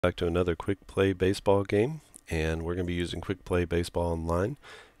Back to another quick play baseball game, and we're going to be using quick play baseball online.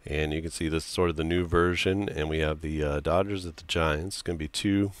 And you can see this is sort of the new version, and we have the Dodgers at the Giants. It's going to be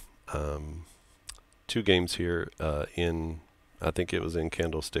two games here in, I think it was in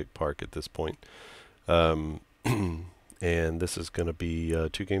Candlestick Park at this point. And this is going to be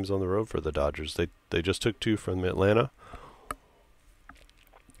 2 games on the road for the Dodgers. They just took 2 from Atlanta,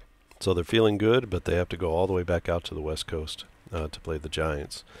 so they're feeling good, but they have to go all the way back out to the West Coast to play the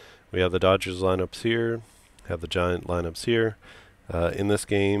Giants. We have the Dodgers lineups here, have the Giant lineups here. In this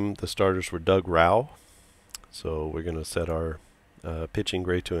game, the starters were Doug Rauch, so we're going to set our pitching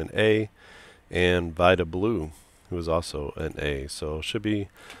grade to an A, and Vida Blue, who is also an A. So should be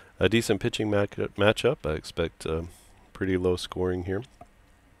a decent pitching matchup. I expect pretty low scoring here.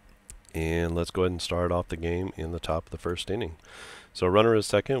 And let's go ahead and start off the game in the top of the first inning. So runner is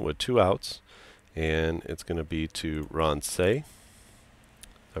second with 2 outs, and it's going to be to Ron Cey.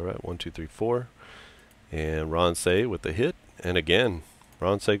 All right, 1, 2, 3, 4, and Ron Cey with the hit, and again,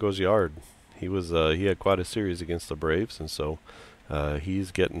 Ron Cey goes yard. He had quite a series against the Braves, and so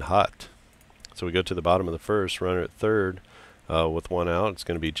he's getting hot. So we go to the bottom of the first. Runner at third with 1 out. It's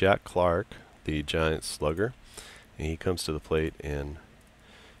going to be Jack Clark, the Giants slugger, and he comes to the plate and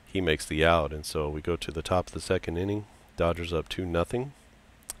he makes the out. And so we go to the top of the second inning. Dodgers up 2-0.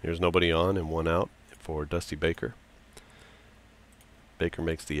 There's nobody on and 1 out for Dusty Baker. Baker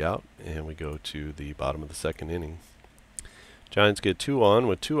makes the out, and we go to the bottom of the second inning. Giants get 2 on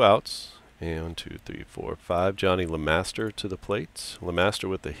with 2 outs, and 1, 2, 3, 4, 5. Johnny LeMaster to the plate. LeMaster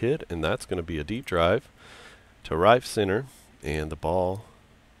with the hit, and that's going to be a deep drive to right center, and the ball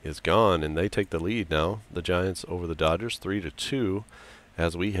is gone, and they take the lead now. The Giants over the Dodgers 3-2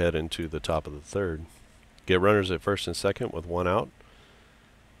 as we head into the top of the third. Get runners at first and second with 1 out.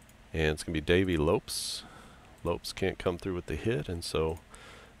 And it's going to be Davey Lopes. Lopes can't come through with the hit, and so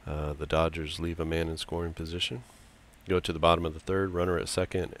the Dodgers leave a man in scoring position. Go to the bottom of the third, runner at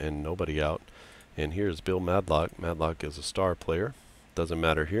second, and nobody out. And here's Bill Madlock. Madlock is a star player. Doesn't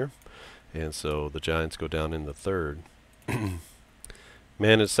matter here. And so the Giants go down in the third.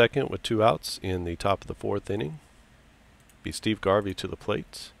 Man at second with 2 outs in the top of the fourth inning. Be Steve Garvey to the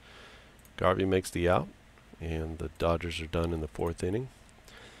plate. Garvey makes the out, and the Dodgers are done in the fourth inning.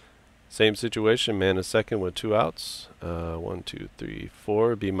 Same situation, man is second with 2 outs. 1, 2, 3,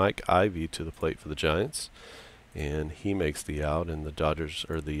 4. Be Mike Ivy to the plate for the Giants, and he makes the out, and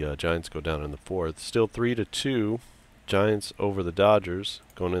the Giants go down in the fourth. Still 3-2. Giants over the Dodgers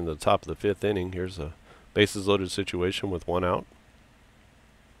going into the top of the fifth inning. Here's a bases loaded situation with 1 out.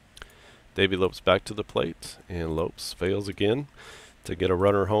 Davey Lopes back to the plate, and Lopes fails again to get a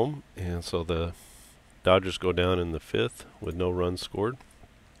runner home, and so the Dodgers go down in the fifth with no runs scored.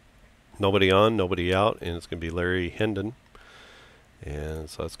 Nobody on, nobody out, and it's going to be Larry Hendon. And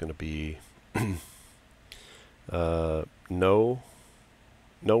so that's going to be no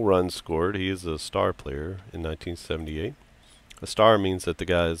runs scored. He is a star player in 1978. A star means that the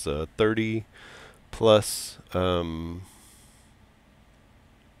guy is 30 plus, I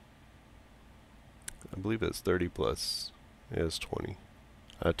believe it's 30 plus. Yeah, it's 20.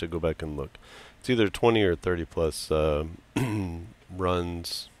 I have to go back and look. It's either 20 or 30 plus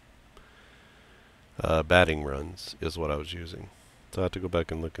runs. Batting runs is what I was using. So I have to go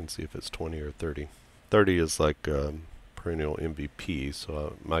back and look and see if it's 20 or 30. 30 is like perennial MVP,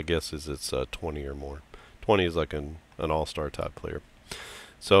 so my guess is it's 20 or more. 20 is like an all-star type player.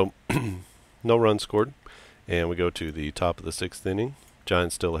 So no runs scored, and we go to the top of the sixth inning.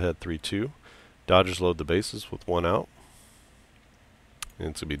 Giants still ahead 3-2. Dodgers load the bases with 1 out. And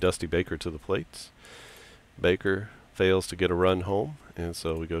it's going to be Dusty Baker to the plate. Baker fails to get a run home, and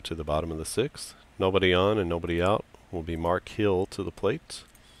so we go to the bottom of the sixth. Nobody on and nobody out will be Mark Hill to the plate.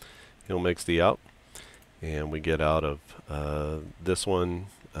 Hill makes the out, and we get out of this one.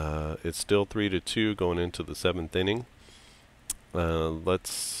 It's still 3-2 going into the seventh inning.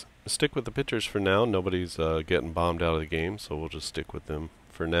 Let's stick with the pitchers for now. Nobody's getting bombed out of the game, so we'll just stick with them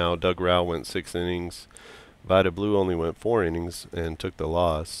for now. Doug Rauch went 6 innings. Vida Blue only went 4 innings and took the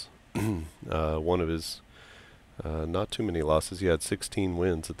loss. One of his not too many losses. He had 16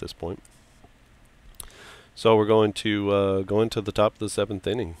 wins at this point. So we're going to go into the top of the seventh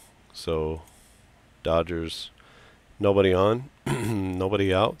inning. So Dodgers, nobody on,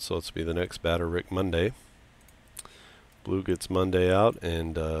 nobody out. So let's be the next batter, Rick Monday. Blue gets Monday out,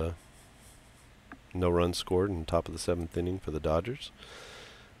 and no runs scored in the top of the seventh inning for the Dodgers.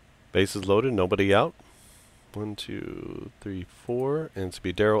 Bases loaded, nobody out. 1, 2, 3, 4, and it's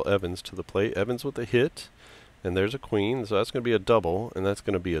be Darrell Evans to the plate. Evans with a hit, and there's a queen, so that's going to be a double, and that's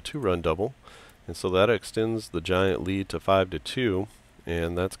going to be a 2-run double. And so that extends the Giant lead to 5-2.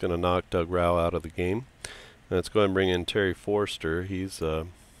 and that's going to knock Doug Rauch out of the game. Let's go ahead and bring in Terry Forster. He's the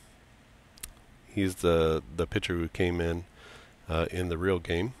pitcher who came in the real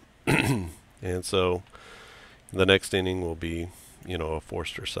game, and so the next inning will be, a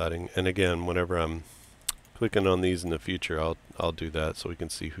Forster sighting. And again, whenever I'm clicking on these in the future, I'll do that so we can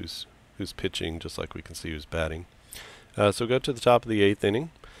see who's pitching, just like we can see who's batting. So go to the top of the 8th inning,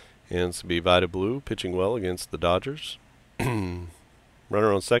 and it's be Vida Blue pitching well against the Dodgers. Runner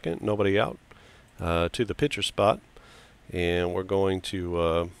on second, nobody out. To the pitcher spot, and we're going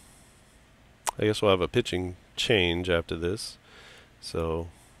to I guess we'll have a pitching change after this. So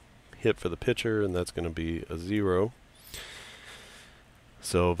hit for the pitcher, and that's going to be a 0.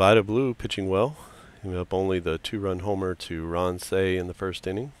 So Vida Blue pitching well, giving up only the 2-run homer to Ron Cey in the first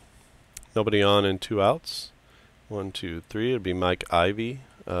inning. Nobody on and 2 outs. 1, 2, 3. It'd be Mike Ivy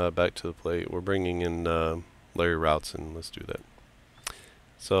back to the plate. We're bringing in Larry Routzen. Let's do that.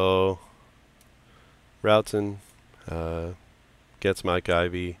 So Routzen gets Mike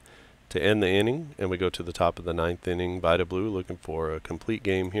Ivy to end the inning, and we go to the top of the 9th inning. Vida Blue looking for a complete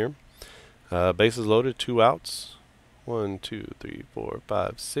game here. Bases loaded, 2 outs. 1, 2, 3, 4,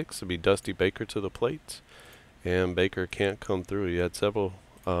 5, 6. It'll be Dusty Baker to the plate, and Baker can't come through. He had several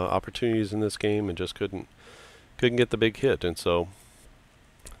opportunities in this game and just couldn't get the big hit, and so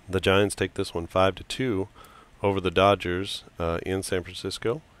the Giants take this one 5-2 over the Dodgers in San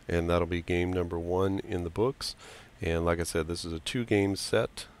Francisco. And that'll be game number 1 in the books. And like I said, this is a 2-game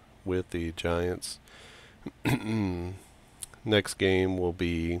set with the Giants. Next game will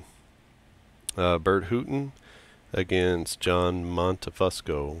be Bert Hooton against John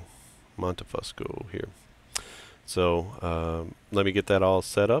Montefusco here. So let me get that all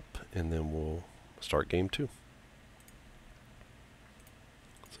set up, and then we'll start game 2.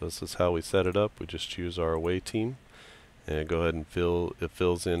 So this is how we set it up. We just choose our away team and go ahead and it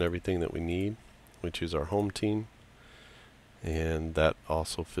fills in everything that we need. We choose our home team, and that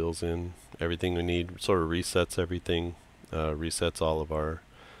also fills in everything we need. Sort of resets everything, resets all of our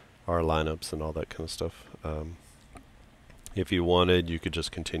lineups and all that kind of stuff. If you wanted, you could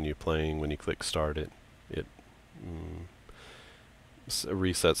just continue playing. When you click start, it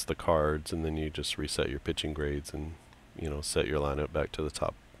resets the cards, and then you just reset your pitching grades and set your lineup back to the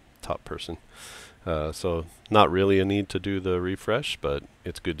top person. So not really a need to do the refresh, but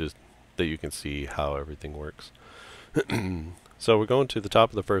it's good that you can see how everything works. So we're going to the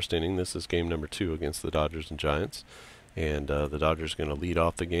top of the first inning. This is game number 2 against the Dodgers and Giants, and the Dodgers are going to lead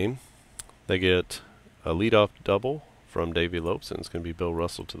off the game. They get a leadoff double from Davey Lopes, and it's going to be Bill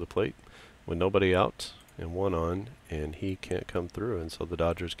Russell to the plate with nobody out and 1 on, and he can't come through, and so the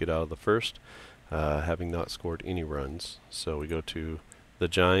Dodgers get out of the first, having not scored any runs. So we go to the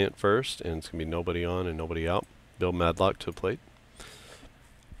Giant first, and it's going to be nobody on and nobody out. Bill Madlock to the plate.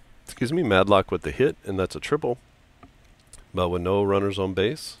 Madlock with the hit, and that's a triple. But with no runners on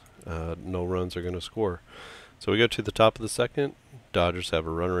base, no runs are going to score. So we go to the top of the second. Dodgers have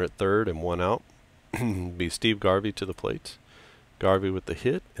a runner at third and 1 out. Be Steve Garvey to the plate. Garvey with the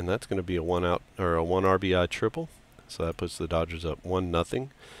hit, and that's going to be a 1 out or a 1 RBI triple. So that puts the Dodgers up 1-0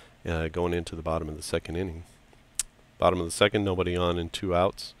 going into the bottom of the second inning. Bottom of the second, nobody on and 2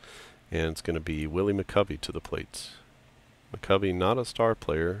 outs, and it's going to be Willie McCovey to the plate. McCovey, not a star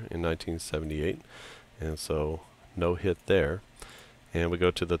player in 1978, and so no hit there. And we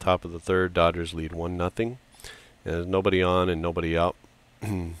go to the top of the third. Dodgers lead 1-0, and there's nobody on and nobody out.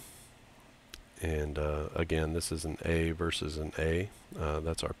 And again, this is an A versus an A.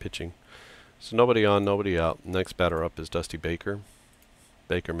 That's our pitching. So nobody on, nobody out. Next batter up is Dusty Baker.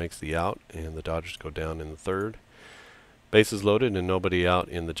 Baker makes the out, and the Dodgers go down in the third. Bases loaded and nobody out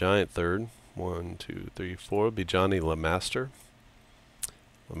in the Giant third. 1, 2, 3, 4 would be Johnny LeMaster.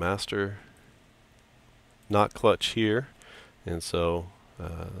 LeMaster not clutch here, and so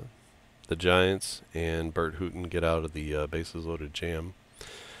the Giants and Bert Hooton get out of the bases loaded jam.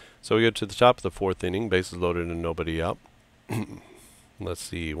 So we go to the top of the 4th inning, bases loaded and nobody out. Let's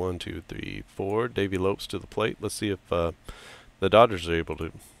see, 1, 2, 3, 4. Davey Lopes to the plate. Let's see if the Dodgers are able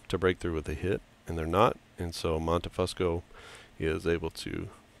to break through with a hit, and they're not. And so Montefusco is able to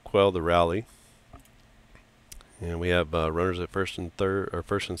quell the rally. And we have runners at first and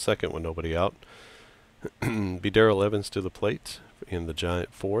second with nobody out. Be Darrell Evans to the plate in the Giant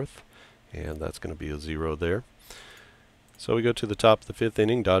 4th, and that's going to be a 0 there. So we go to the top of the 5th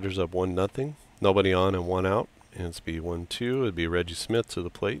inning. Dodgers up 1-0. Nobody on and 1 out. And it's be 1-2. It'd be Reggie Smith to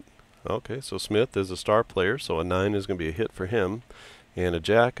the plate. Okay, so Smith is a star player, so a 9 is going to be a hit for him. And a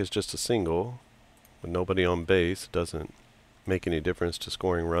jack is just a single with nobody on base. It doesn't make any difference to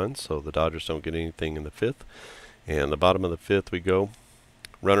scoring runs, so the Dodgers don't get anything in the 5th. And the bottom of the 5th we go.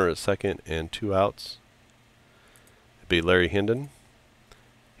 Runner at second and 2 outs. It'd be Larry Hendon.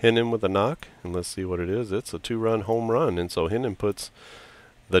 Hendon with a knock, and let's see what it is. It's a 2-run home run, and so Hendon puts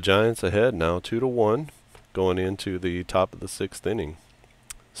the Giants ahead now 2-1 going into the top of the 6th inning.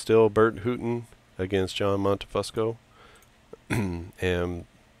 Still Bert Hooton against John Montefusco, and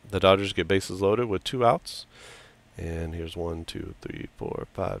the Dodgers get bases loaded with 2 outs. And here's 1, 2, 3, 4,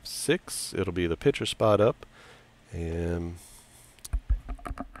 5, 6. It'll be the pitcher spot up, and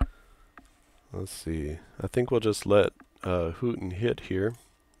let's see. I think we'll just let Hooton hit here.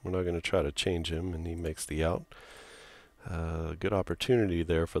 We're not going to try to change him, and he makes the out. Good opportunity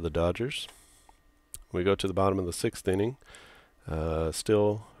there for the Dodgers. We go to the bottom of the 6th inning.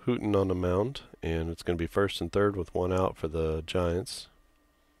 Still Hooton on the mound, and it's going to be first and third with 1 out for the Giants.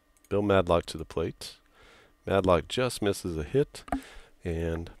 Bill Madlock to the plate. Madlock just misses a hit,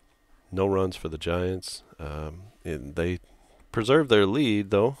 and no runs for the Giants. And they preserve their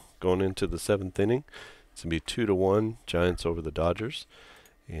lead, though, going into the 7th inning. It's going to be 2-1 Giants over the Dodgers.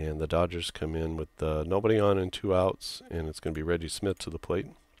 And the Dodgers come in with nobody on and 2 outs, and it's going to be Reggie Smith to the plate.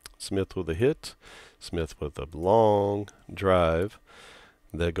 Smith with a hit. Smith with a long drive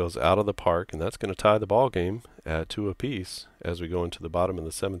that goes out of the park, and that's going to tie the ball game at 2 apiece as we go into the bottom of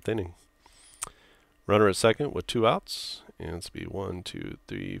the 7th inning. Runner at second with 2 outs, and it's be 1, 2,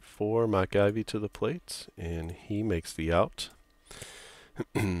 3, 4. Mike Ivy to the plate, and he makes the out.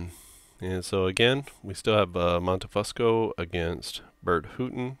 And so again, we still have Montefusco against Bert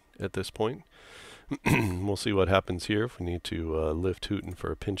Hooton at this point. We'll see what happens here if we need to lift Hooton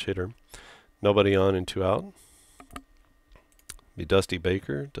for a pinch hitter. Nobody on and 2 out. Be Dusty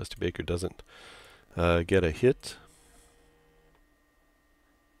Baker. Dusty Baker doesn't get a hit.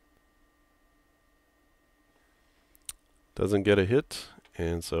 Doesn't get a hit,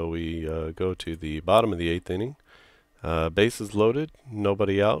 and so we go to the bottom of the 8th inning. Bases loaded,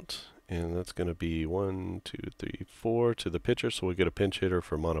 nobody out. And that's going to be 1, 2, 3, 4 to the pitcher, so we get a pinch hitter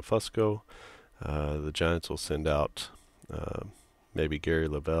for Montefusco. The Giants will send out maybe Gary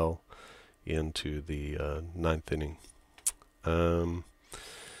Lavelle into the 9th inning.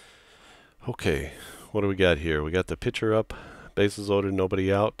 Okay, what do we got here? We got the pitcher up, bases loaded,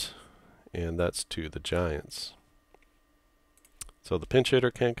 nobody out, and that's to the Giants. So the pinch hitter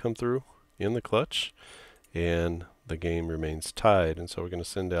can't come through in the clutch, and the game remains tied, and so we're going to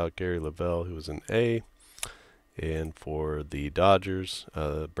send out Gary Lavelle, who is an A. And for the Dodgers,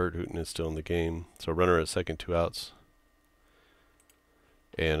 Bert Hooton is still in the game. So runner at second, 2 outs.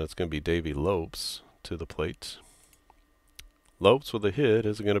 And it's going to be Davey Lopes to the plate. Lopes with a hit.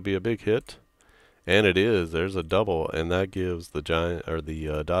 Is it going to be a big hit? And it is. There's a double, and that gives the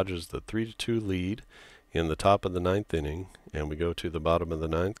Dodgers the 3-2 lead in the top of the 9th inning. And we go to the bottom of the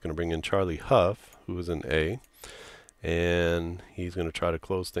 9th. Going to bring in Charlie Huff, who is an A. And he's going to try to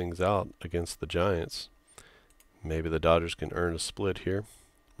close things out against the Giants. Maybe the Dodgers can earn a split here.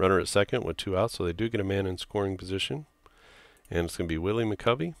 Runner at second with 2 outs, so they do get a man in scoring position. And it's going to be Willie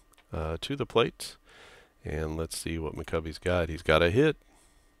McCovey to the plate. And let's see what McCovey's got. He's got a hit.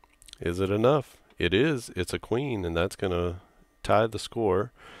 Is it enough? It is. It's a queen, and that's going to tie the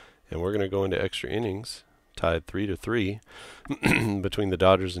score. And we're going to go into extra innings, tied 3-3 between the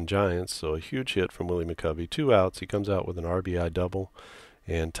Dodgers and Giants. So a huge hit from Willie McCovey. 2 outs. He comes out with an RBI double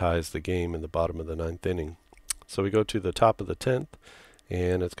and ties the game in the bottom of the 9th inning. So we go to the top of the 10th,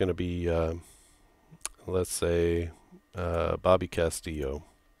 and it's going to be, let's say, Bobby Castillo,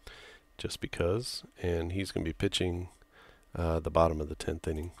 just because. And he's going to be pitching the bottom of the 10th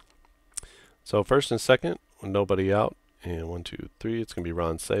inning. So first and second, with nobody out. And 1, 2, 3, it's going to be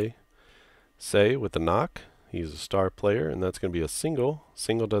Ron Cey. Cey with the knock. He's a star player, and that's going to be a single.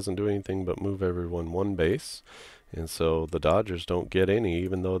 Single doesn't do anything but move everyone 1 base. And so the Dodgers don't get any,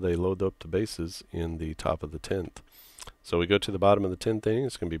 even though they load up the bases in the top of the 10th. So we go to the bottom of the 10th inning.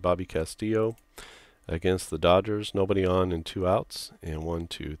 It's going to be Bobby Castillo against the Dodgers. Nobody on and 2 outs. And 1,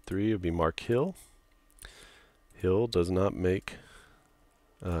 2, 3 would be Mark Hill. Hill does not make,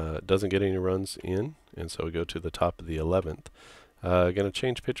 doesn't get any runs in. And so we go to the top of the 11th. Going to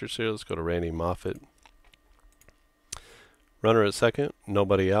change pitchers here. Let's go to Randy Moffett. Runner at second,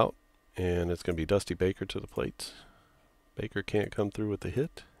 nobody out. And it's going to be Dusty Baker to the plate. Baker can't come through with the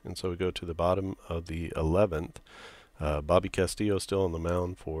hit, and so we go to the bottom of the 11th. Bobby Castillo still on the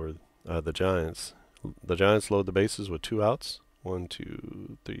mound for the Giants. The Giants load the bases with 2 outs. 1,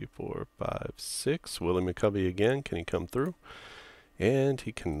 2, 3, 4, 5, 6. Willie McCovey again. Can he come through? And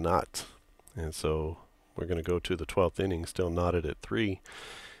he cannot. And so we're going to go to the 12th inning, still knotted at 3.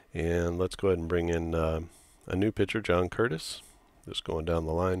 And let's go ahead and bring in a new pitcher, John Curtis. Just going down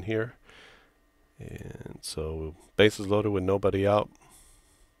the line here. And so bases loaded with nobody out.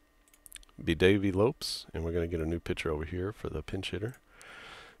 be Davey Lopes, and we're going to get a new pitcher over here for the pinch hitter.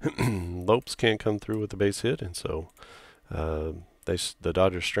 Lopes can't come through with the base hit, and so the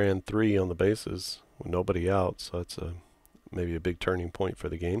Dodgers strand 3 on the bases with nobody out, so that's maybe a big turning point for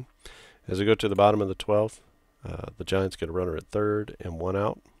the game. As we go to the bottom of the 12th, the Giants get a runner at third and 1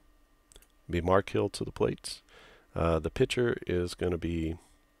 out. Be Mark Hill to the plates. The pitcher is going to be,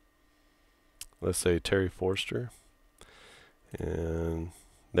 let's say, Terry Forster. And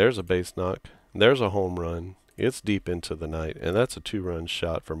there's a base knock. There's a home run. It's deep into the night, and that's a 2-run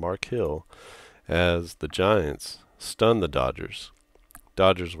shot for Mark Hill as the Giants stun the Dodgers.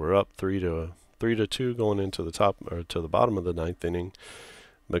 Dodgers were up 3-2 going into the top or to the bottom of the 9th inning.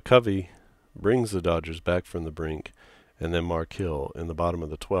 McCovey brings the Dodgers back from the brink, and then Mark Hill in the bottom of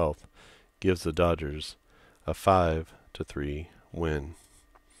the 12th gives the Dodgers a 5-3 win.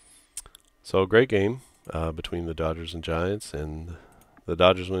 So a great game between the Dodgers and Giants, and the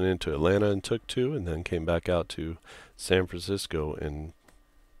Dodgers went into Atlanta and took 2, and then came back out to San Francisco and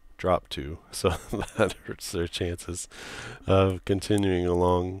dropped 2. So that hurts their chances of continuing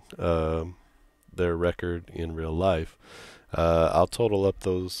along their record in real life. I'll total up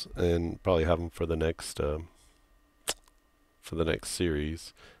those and probably have them for the next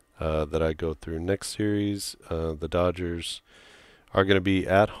series that I go through. Next series, the Dodgers are going to be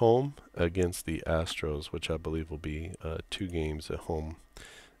at home against the Astros, which I believe will be 2 games at home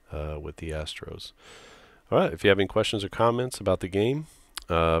with the Astros. All right, if you have any questions or comments about the game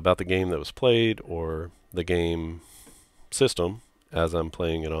that was played, or the game system as I'm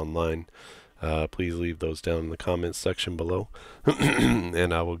playing it online, please leave those down in the comments section below,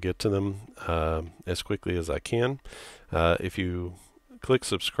 and I will get to them as quickly as I can. If you click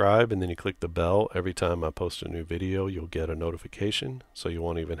subscribe and then you click the bell, every time I post a new video, you'll get a notification, so you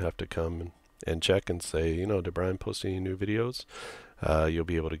won't even have to come and check and say, did Brian post any new videos? You'll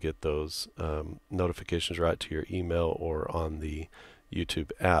be able to get those notifications right to your email or on the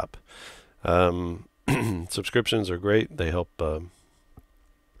YouTube app. Subscriptions are great. They help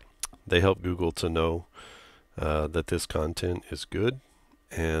Google to know that this content is good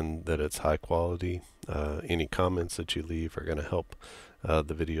and that it's high quality. Any comments that you leave are going to help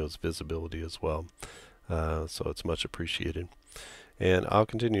the video's visibility as well. So it's much appreciated. And I'll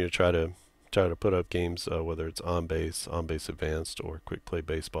continue to try to put up games, whether it's on base advanced, or quick play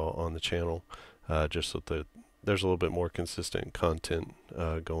baseball on the channel, just so that there's a little bit more consistent content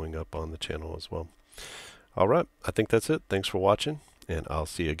going up on the channel as well. All right, I think that's it. Thanks for watching, and I'll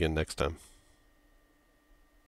see you again next time.